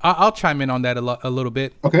I'll chime in on that a little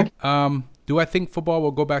bit. Okay. Do I think football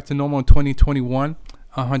will go back to normal in 2021?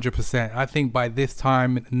 100%. I think by this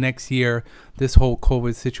time next year, this whole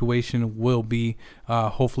COVID situation will be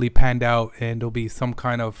hopefully panned out, and there'll be some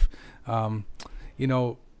kind of,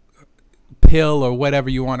 pill or whatever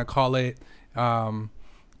you want to call it,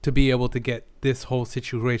 to be able to get this whole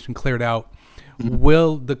situation cleared out.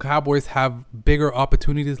 Will the Cowboys have bigger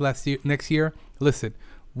opportunities next year? Listen,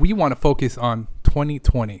 we want to focus on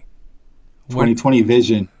 2020. 2020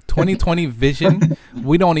 vision. 2020 vision.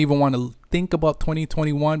 We don't even want to think about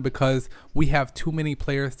 2021 because we have too many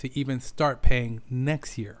players to even start paying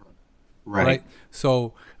next year. Right.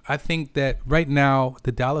 So I think that right now,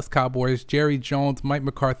 the Dallas Cowboys, Jerry Jones, Mike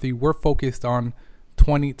McCarthy, we're focused on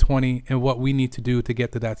 2020 and what we need to do to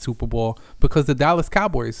get to that Super Bowl, because the Dallas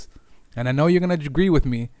Cowboys, and I know you're going to agree with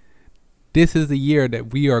me, this is the year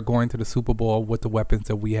that we are going to the Super Bowl with the weapons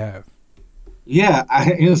that we have. Yeah,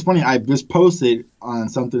 it's funny. I just posted on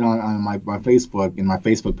something on my Facebook, in my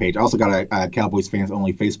Facebook page. I also got a Cowboys fans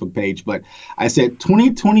only Facebook page, but I said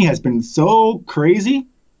 2020 has been so crazy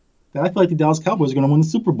that I feel like the Dallas Cowboys are going to win the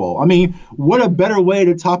Super Bowl. I mean, what a better way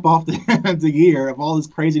to top off the year of all this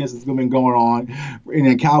craziness that's been going on, and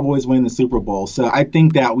the Cowboys win the Super Bowl. So I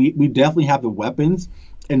think that we definitely have the weapons,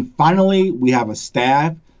 and finally we have a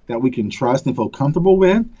staff that we can trust and feel comfortable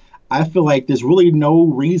with. I feel like there's really no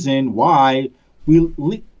reason why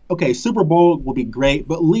Super Bowl will be great,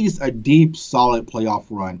 but at least a deep, solid playoff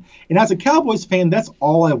run. And as a Cowboys fan, that's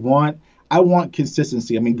all I want. I want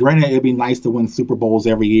consistency. I mean, granted, it'd be nice to win Super Bowls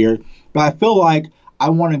every year, but I feel like I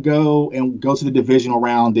want to go to the divisional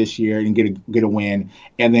round this year and get a win,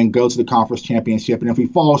 and then go to the conference championship. And if we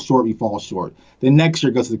fall short, we fall short. Then next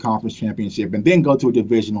year go to the conference championship, and then go to a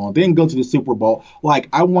divisional, and then go to the Super Bowl. Like,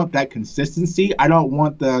 I want that consistency. I don't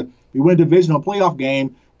want we win a divisional playoff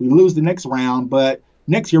game, we lose the next round, but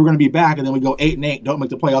next year we're going to be back, and then we go 8-8, don't make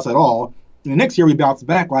the playoffs at all. And the next year we bounce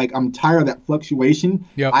back. Like, I'm tired of that fluctuation.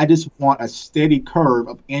 Yep. I just want a steady curve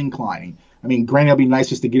of inclining. I mean, granted, it'd be nice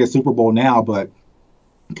just to get a Super Bowl now, but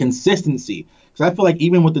consistency. Because I feel like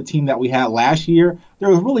even with the team that we had last year, there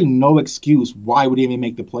was really no excuse why we didn't even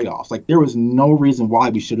make the playoffs. Like, there was no reason why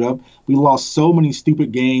we should have. We lost so many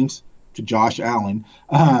stupid games to Josh Allen.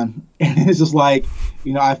 And it's just like,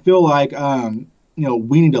 I feel like,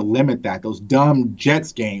 we need to limit that, those dumb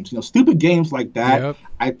Jets games, stupid games like that. Yep.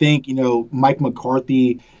 I think, Mike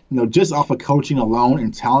McCarthy, just off of coaching alone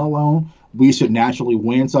and talent alone, we should naturally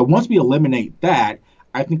win. So once we eliminate that,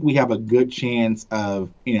 I think we have a good chance of,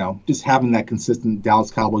 just having that consistent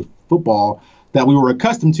Dallas Cowboys football that we were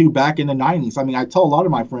accustomed to back in the 90s. I mean, I tell a lot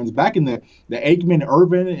of my friends back in the Aikman,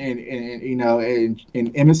 Irvin,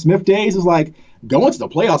 and Emmitt Smith days, is like, going to the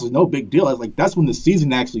playoffs is no big deal. It's like, that's when the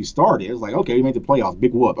season actually started. It's like, okay, we made the playoffs,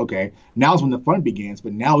 big whoop. Okay, now's when the fun begins.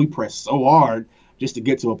 But now we press so hard just to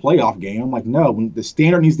get to a playoff game. I'm like, no, the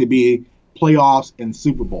standard needs to be playoffs and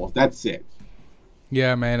Super Bowls. That's it.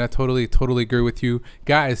 Yeah, man, I totally agree with you.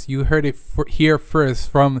 Guys, you heard it here first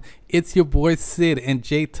from It's Your Boy Sid and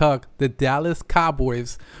JTuck. The Dallas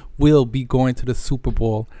Cowboys will be going to the Super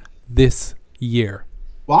Bowl this year.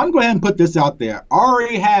 Well, I'm going to go ahead and put this out there. I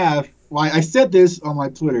already have, I said this on my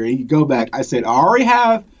Twitter. You go back. I said, I already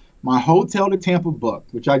have my hotel to Tampa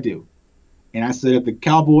booked, which I do. And I said, if the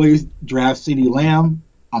Cowboys draft CeeDee Lamb,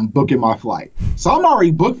 I'm booking my flight. So I'm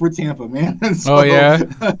already booked for Tampa, man. So, oh, yeah?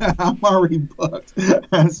 I'm already booked.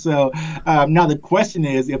 So now the question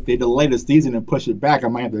is, if they delay the season and push it back, I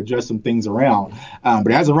might have to adjust some things around.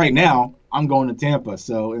 But as of right now, I'm going to Tampa.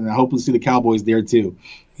 So, and I hope to see the Cowboys there too.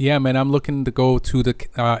 Yeah, man, I'm looking to go to the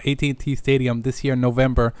AT&T Stadium this year in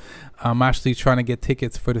November. I'm actually trying to get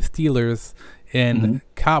tickets for the Steelers and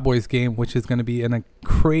Cowboys game, which is going to be a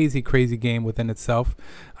crazy game within itself.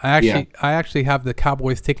 I actually have the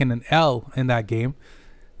Cowboys taking an L in that game.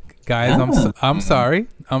 Guys, I'm sorry.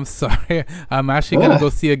 I'm actually going to go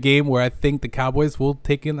see a game where I think the Cowboys will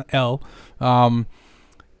take an L.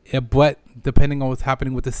 But depending on what's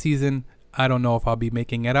happening with the season, I don't know if I'll be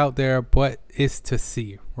making it out there, but it's to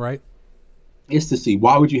see, right? It's to see.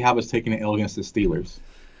 Why would you have us taking an L against the Steelers?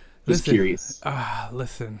 Just curious.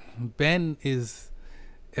 Listen, Ben is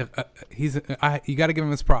you got to give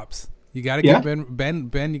him his props. You got to give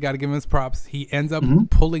Ben. You got to give him his props. He ends up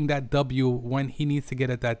pulling that W when he needs to get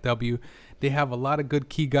at that W. They have a lot of good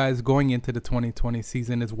key guys going into the 2020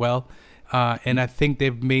 season as well, and I think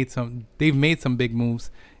they've made some big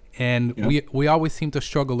moves. And we always seem to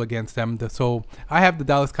struggle against them. So I have the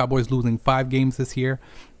Dallas Cowboys losing 5 games this year,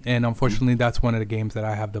 and unfortunately, that's one of the games that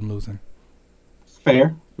I have them losing.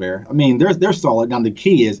 Fair. I mean, they're solid. Now the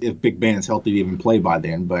key is if Big Ben is healthy to even play by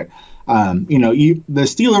then. But the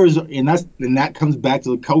Steelers, and that comes back to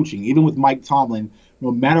the coaching. Even with Mike Tomlin,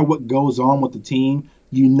 no matter what goes on with the team,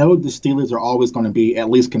 the Steelers are always going to be at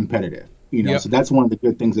least competitive. So that's one of the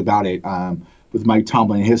good things about it. With Mike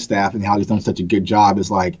Tomlin and his staff and how he's done such a good job is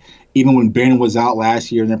like even when Ben was out last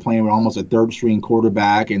year and they're playing with almost a third string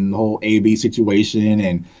quarterback and the whole AB situation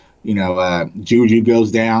and Juju goes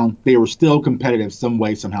down, they were still competitive some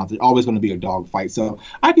way, somehow. They're always going to be a dogfight. So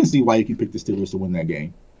I can see why you can pick the Steelers to win that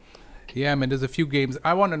game. Yeah, man, there's a few games.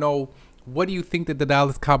 I want to know, what do you think that the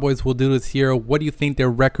Dallas Cowboys will do this year? What do you think their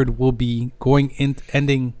record will be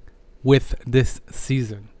ending with this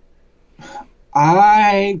season?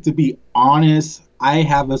 To be honest, I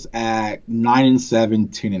have us at 9-7,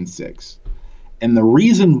 10-6. And the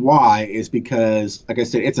reason why is because, like I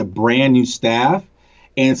said, it's a brand new staff.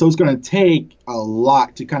 And so it's going to take a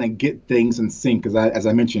lot to kind of get things in sync. Because as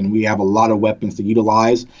I mentioned, we have a lot of weapons to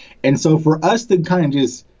utilize. And so for us to kind of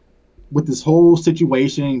just, with this whole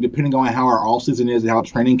situation, depending on how our offseason is and how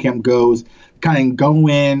training camp goes, kind of go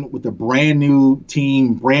in with a brand new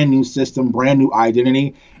team, brand new system, brand new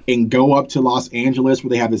identity, and go up to Los Angeles where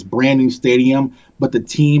they have this brand new stadium, but the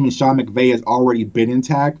team and Sean McVay has already been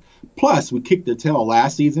intact. Plus, we kicked their tail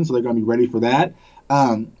last season, so they're going to be ready for that.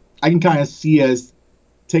 I can kind of see us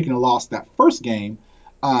taking a loss that first game.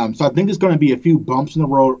 So I think there's going to be a few bumps in the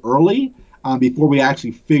road early before we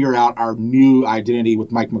actually figure out our new identity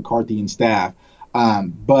with Mike McCarthy and staff.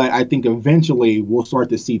 But I think eventually we'll start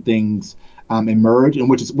to see things emerge, and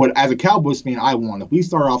which is what, as a Cowboys fan, I want. If we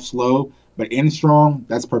start off slow but end strong,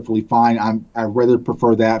 that's perfectly fine. I rather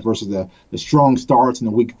prefer that versus the strong starts and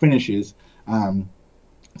the weak finishes.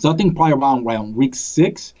 So I think probably around week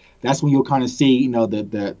 6, that's when you'll kind of see,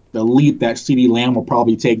 the leap that Cee Dee Lamb will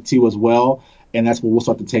probably take too as well, and that's when we'll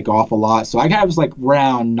start to take off a lot. So I have us like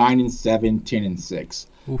around 9-7,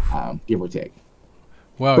 10-6, give or take.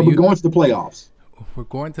 Well, but we're going to the playoffs. We're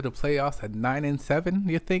going to the playoffs at 9-7.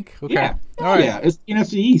 You think? Okay. Yeah. All right. Yeah. It's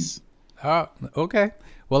NFC East. Okay.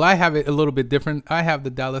 Well, I have it a little bit different. I have the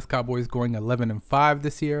Dallas Cowboys going 11-5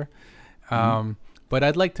 this year. But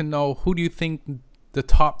I'd like to know, who do you think the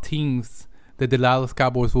top teams that the Dallas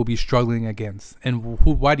Cowboys will be struggling against, and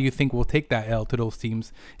why do you think we'll take that L to those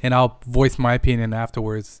teams? And I'll voice my opinion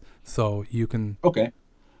afterwards, so you can. Okay.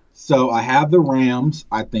 So I have the Rams.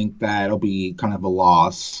 I think that'll be kind of a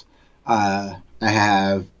loss. I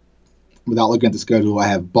have, without looking at the schedule, I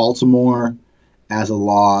have Baltimore as a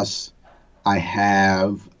loss. I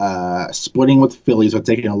have splitting with Philly, so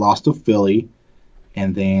taking a loss to Philly.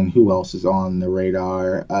 And then who else is on the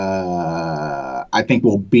radar? I think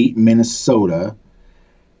we'll beat Minnesota.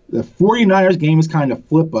 The 49ers game is kind of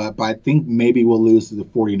flip up, but I think maybe we'll lose to the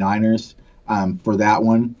 49ers for that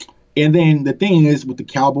one. And then the thing is with the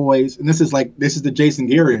Cowboys, and this is the Jason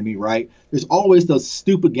Garrett in me, right? There's always those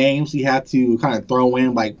stupid games you have to kind of throw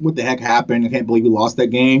in, like, what the heck happened? I can't believe we lost that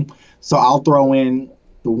game. So I'll throw in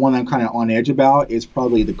the one I'm kind of on edge about is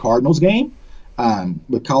probably the Cardinals game.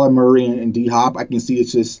 With Kyler Murray and D-Hop, I can see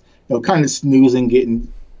it's just, kind of snoozing,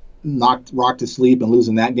 getting rocked to sleep and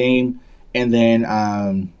losing that game. And then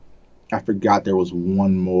I forgot there was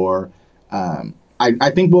one more. I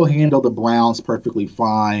think we'll handle the Browns perfectly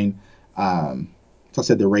fine. So I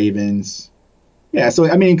said the Ravens. Yeah, so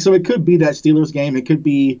it could be that Steelers game. It could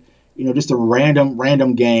be, just a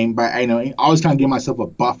random game. But I always kind of give myself a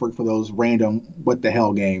buffer for those random what the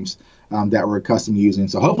hell games that we're accustomed to using.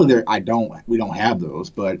 So hopefully we don't have those,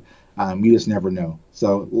 but you just never know.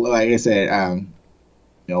 So like I said,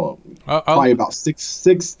 probably about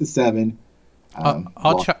 6 to 7.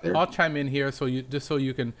 I'll chime in here so you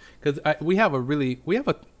can, because we have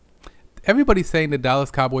everybody's saying the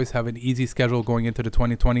Dallas Cowboys have an easy schedule going into the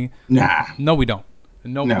 2020. Nah. No, we don't.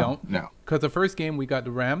 We don't. No. Because the first game we got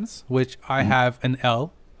the Rams, which I have an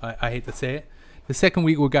L. I hate to say it. The second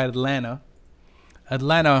week we got Atlanta.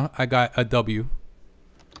 I got a W.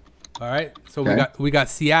 All right. So we got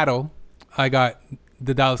Seattle. I got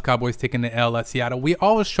the Dallas Cowboys taking the L at Seattle. We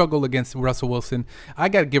always struggle against Russell Wilson. I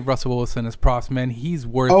got to give Russell Wilson his props, man. He's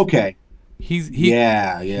worth. Okay.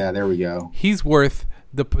 Yeah. There we go. He's worth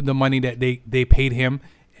the money that they paid him,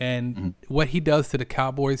 and what he does to the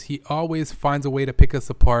Cowboys, he always finds a way to pick us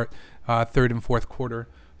apart, third and fourth quarter.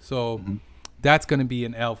 So that's gonna be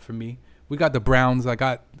an L for me. We got the Browns. I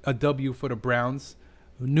got a W for the Browns.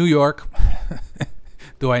 New York.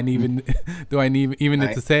 Do I need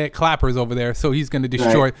to say it? Clapper's over there, so he's gonna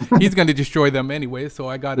destroy. Right. He's gonna destroy them anyway. So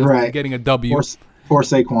I got us getting a W. For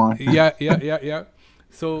Saquon. yeah.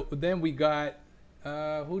 So then we got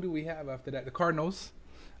who do we have after that? The Cardinals.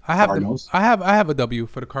 I have a W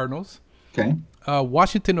for the Cardinals. Okay.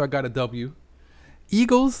 Washington, I got a W.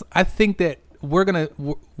 Eagles, I think that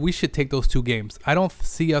we should take those 2 games. I don't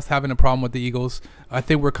see us having a problem with the Eagles. I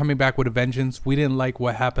think we're coming back with a vengeance. We didn't like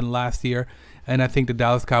what happened last year, and I think the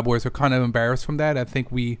Dallas Cowboys are kind of embarrassed from that. I think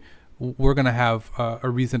we're gonna have a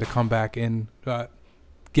reason to come back and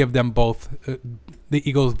give them both the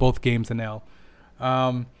Eagles both games an L.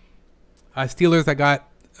 Steelers, I got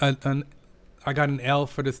an L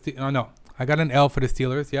for the I got an L for the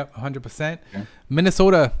Steelers. Yep, 100%. Okay.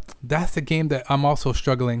 Minnesota, that's the game that I'm also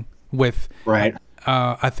struggling with. Right.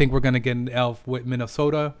 I think we're gonna get an L with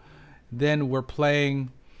Minnesota. Then we're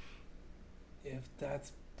playing. If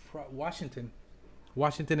that's Washington.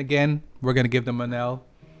 Washington again, we're gonna give them an L.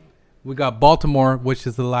 We got Baltimore, which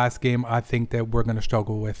is the last game I think that we're gonna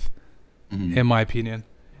struggle with, in my opinion.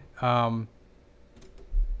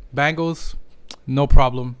 Bengals, no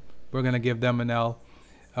problem. We're gonna give them an L.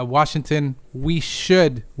 Washington, we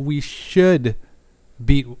should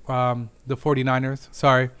beat the 49ers.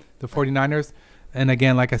 Sorry, the 49ers. And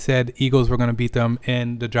again, like I said, Eagles were gonna beat them,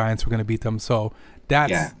 and the Giants were gonna beat them. So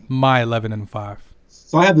that's my 11 and 5.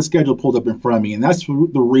 So I have the schedule pulled up in front of me, and that's the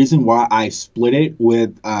reason why I split it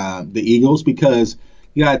with the Eagles, because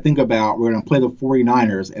you got to think about we're going to play the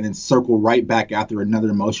 49ers and then circle right back after another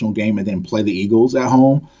emotional game and then play the Eagles at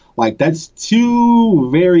home. Like, that's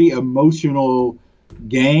 2 very emotional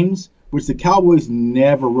games, which the Cowboys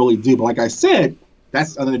never really do. But like I said,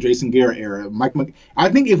 that's under the Jason Garrett era. I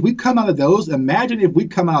think if we come out of those, imagine if we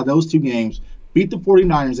come out of those 2 games, beat the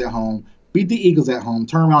 49ers at home, beat the Eagles at home,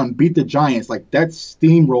 turn around and beat the Giants, like that's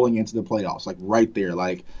steamrolling into the playoffs, like right there.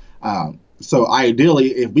 Like, so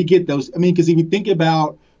ideally, if we get those, I mean, because if you think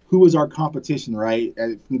about who is our competition, right?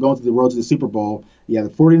 Going to the road to the Super Bowl, you have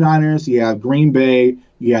the 49ers, you have Green Bay,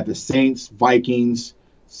 you have the Saints, Vikings,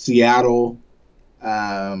 Seattle,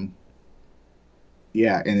 and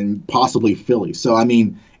then possibly Philly. So, I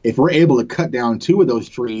mean, if we're able to cut down 2 of those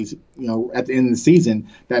trees, at the end of the season,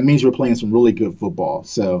 that means we're playing some really good football.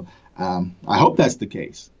 So, I hope that's the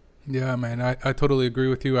case. Yeah, man, I totally agree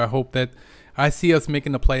with you. I hope that I see us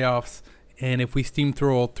making the playoffs, and if we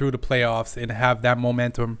steamroll through the playoffs and have that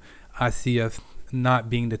momentum, I see us not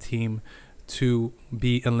being the team to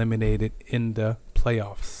be eliminated in the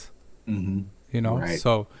playoffs. Right.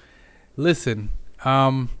 So listen,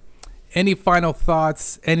 any final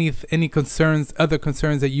thoughts, any concerns, other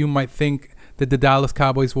concerns that you might think that the Dallas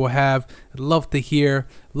Cowboys will have? I'd love to hear.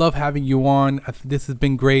 Love having you on. This has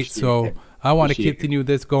been great. So I want to continue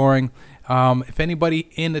this going. If anybody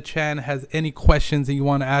in the chat has any questions that you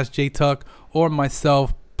want to ask JTuck or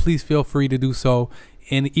myself, please feel free to do so.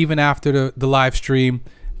 And even after the live stream,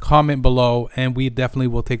 comment below, and we definitely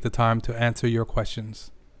will take the time to answer your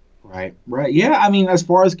questions. Right. Yeah, I mean, as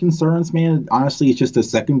far as concerns, man, honestly, it's just a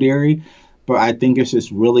secondary. But I think it's just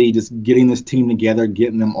really just getting this team together,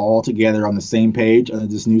 getting them all together on the same page under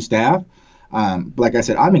this new staff. But like I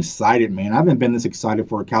said, I'm excited, man. I haven't been this excited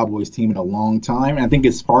for a Cowboys team in a long time. And I think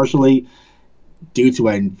it's partially due to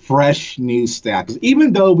a fresh new staff. Because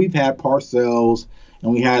even though we've had Parcells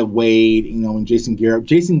and we had Wade, and Jason Garrett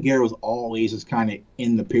was always just kind of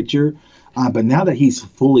in the picture. But now that he's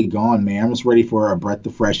fully gone, man, I'm just ready for a breath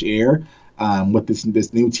of fresh air. With this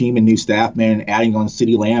new team and new staff, man, adding on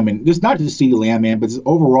CeeDee Lamb, and just not just CeeDee Lamb, man, but this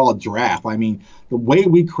overall draft. I mean, the way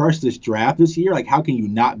we crushed this draft this year, like, how can you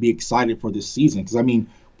not be excited for this season? Because, I mean,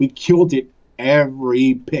 we killed it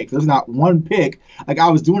every pick. There's not one pick. Like, I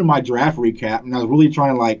was doing my draft recap, and I was really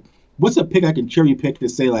trying to, like, what's a pick I can cherry pick to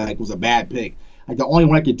say, like, was a bad pick? Like, the only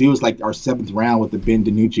one I could do is, like, our 7th round with the Ben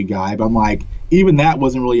DiNucci guy. But I'm like, even that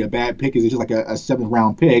wasn't really a bad pick. It's just, like, a 7th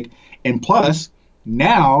round pick. And plus,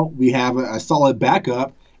 now we have a solid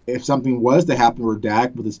backup if something was to happen with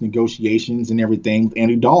Dak with his negotiations and everything with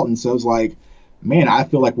Andy Dalton. So it's like, man, I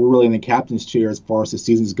feel like we're really in the captain's chair as far as the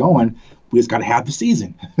season's going. We just got to have the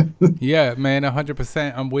season. Yeah, man,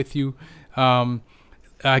 100%. I'm with you. I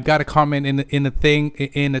got a comment in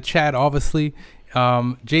the chat, obviously.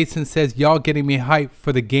 Jason says, y'all getting me hyped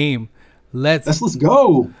for the game. Let's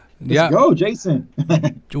go. Let's go, Jason.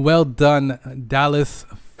 Well done, Dallas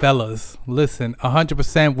fellas. Listen,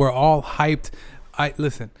 100%. We're all hyped.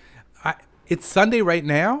 It's Sunday right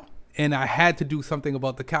now, and I had to do something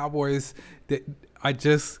about the Cowboys. That I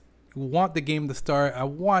just want the game to start. I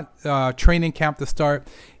want training camp to start.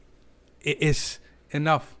 It's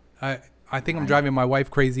enough. I think I'm driving my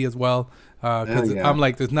wife crazy as well because I'm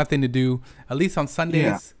like, there's nothing to do. At least on Sundays.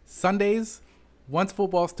 Yeah. Sundays, once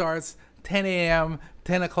football starts, 10 a.m.,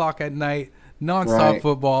 10 o'clock at night, nonstop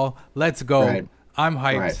football. Let's go. I'm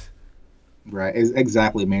hyped. Right.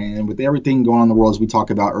 Exactly, man. And with everything going on in the world, as we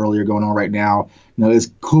talked about earlier, going on right now,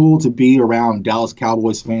 it's cool to be around Dallas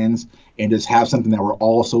Cowboys fans and just have something that we're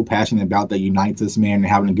all so passionate about that unites us, man, and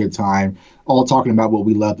having a good time, all talking about what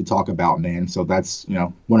we love to talk about, man. So that's,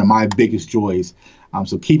 one of my biggest joys.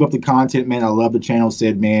 So keep up the content, man. I love the channel,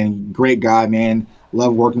 Sid, man. Great guy, man.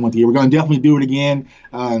 Love working with you. We're going to definitely do it again.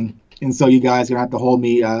 And so you guys are going to have to hold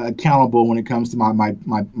me accountable when it comes to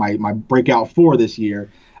my breakout 4 this year.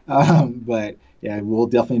 But yeah, we'll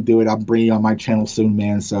definitely do it. I'll bring you on my channel soon,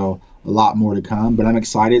 man. So a lot more to come, but I'm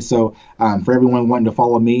excited. So for everyone wanting to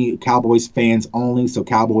follow me, Cowboys fans only. So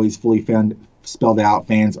Cowboys fully spelled out,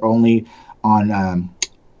 fans only on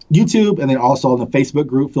YouTube, and then also on the Facebook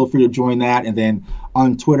group. Feel free to join that. And then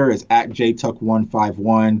on Twitter is at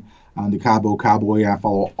JTuck151. The Cowboy. I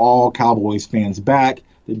follow all Cowboys fans back.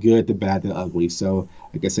 The good, the bad, the ugly. So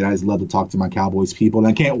like I said, I just love to talk to my Cowboys people. And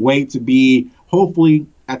I can't wait to be hopefully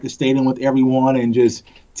at the stadium with everyone and just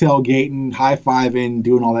tailgating, high-fiving,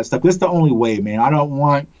 doing all that stuff. That's the only way, man. I don't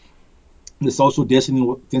want the social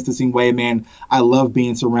distancing way, man. I love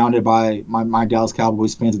being surrounded by my Dallas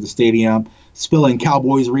Cowboys fans at the stadium, spilling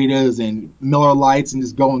Cowboys Ritas and Miller Lights and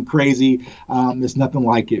just going crazy. There's nothing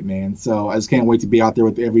like it, man. So I just can't wait to be out there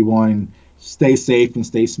with everyone. Stay safe and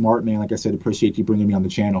stay smart, man. Like I said, appreciate you bringing me on the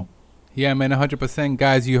channel. Yeah, man, 100%.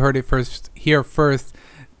 Guys, you heard it here first.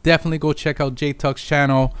 Definitely go check out JTuck's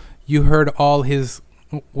channel. You heard all his,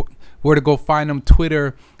 where to go find him,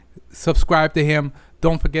 Twitter. Subscribe to him.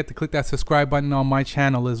 Don't forget to click that subscribe button on my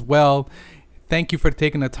channel as well. Thank you for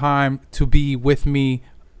taking the time to be with me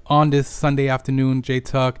on this Sunday afternoon,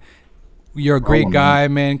 JTuck. You're a great guy,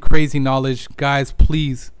 man. Crazy knowledge. Guys,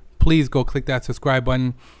 please go click that subscribe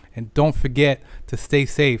button. And don't forget to stay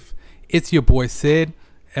safe. It's your boy Sid,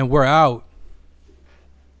 and we're out.